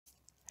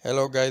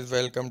Hello guys,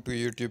 welcome to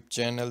YouTube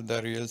channel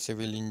The Real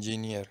Civil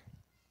Engineer.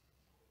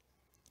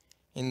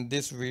 In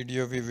this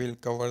video we will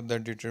cover the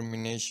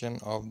determination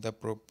of the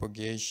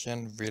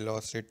propagation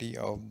velocity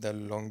of the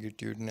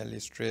longitudinal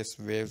stress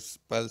waves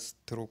pulsed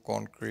through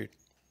concrete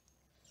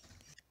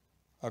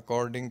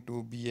according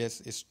to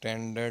BS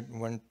standard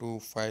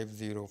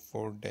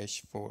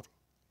 12504-4.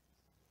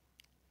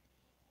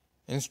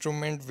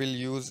 Instrument will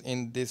use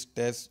in this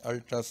test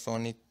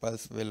ultrasonic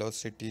pulse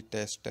velocity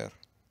tester.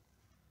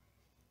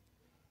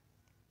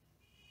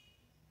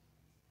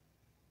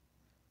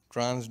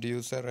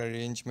 Transducer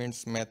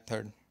arrangements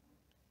method: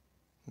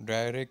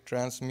 direct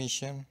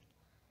transmission,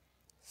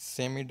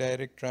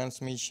 semi-direct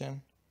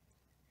transmission,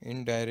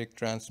 indirect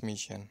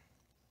transmission.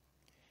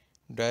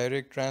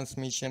 Direct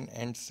transmission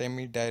and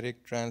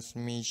semi-direct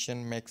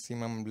transmission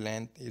maximum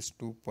length is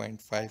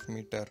 2.5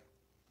 meter.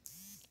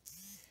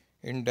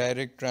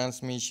 Indirect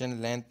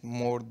transmission length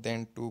more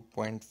than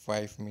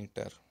 2.5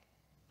 meter.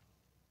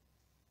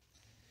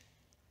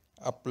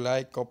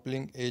 Apply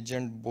coupling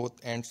agent both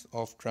ends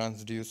of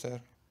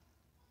transducer.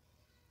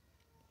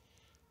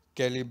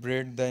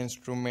 Calibrate the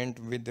instrument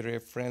with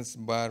reference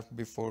bar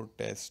before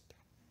test.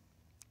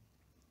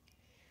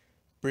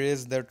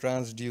 Press the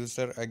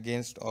transducer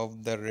against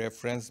of the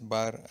reference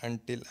bar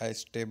until a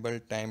stable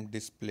time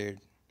displayed.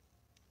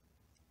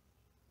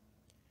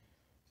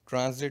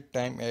 Transit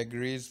time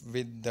agrees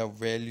with the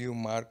value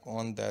mark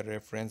on the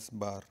reference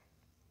bar.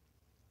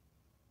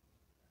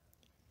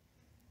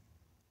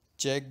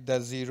 Check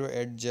the zero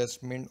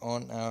adjustment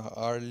on an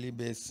hourly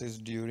basis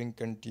during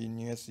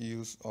continuous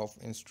use of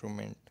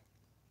instrument.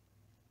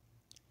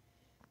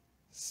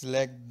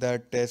 Select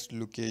the test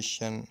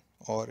location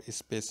or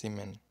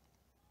specimen.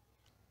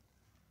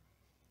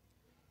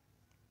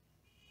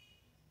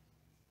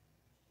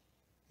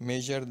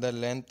 Measure the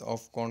length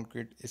of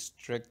concrete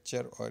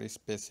structure or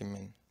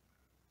specimen.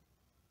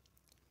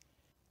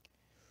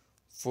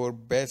 For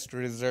best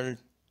result,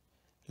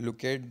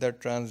 locate the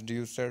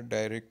transducer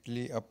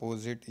directly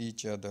opposite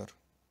each other.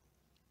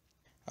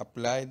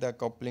 Apply the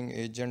coupling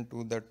agent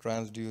to the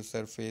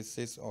transducer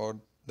faces or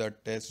the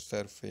test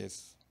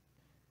surface.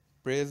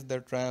 Press the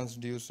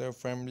transducer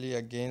firmly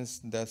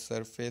against the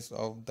surface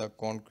of the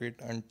concrete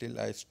until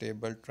a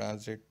stable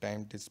transit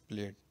time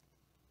displayed.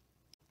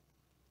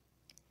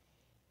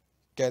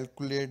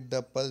 Calculate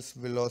the pulse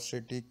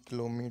velocity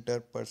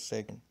km per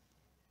second.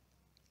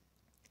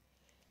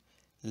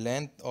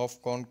 Length of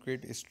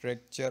concrete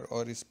structure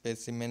or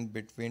specimen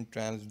between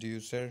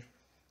transducer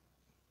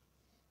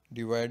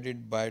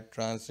divided by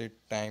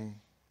transit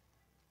time.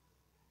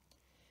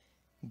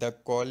 The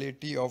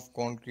quality of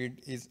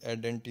concrete is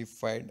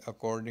identified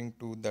according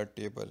to the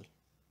table.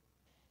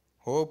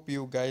 Hope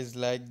you guys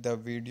like the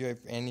video.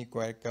 If any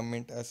query,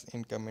 comment us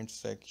in comment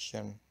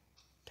section.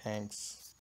 Thanks.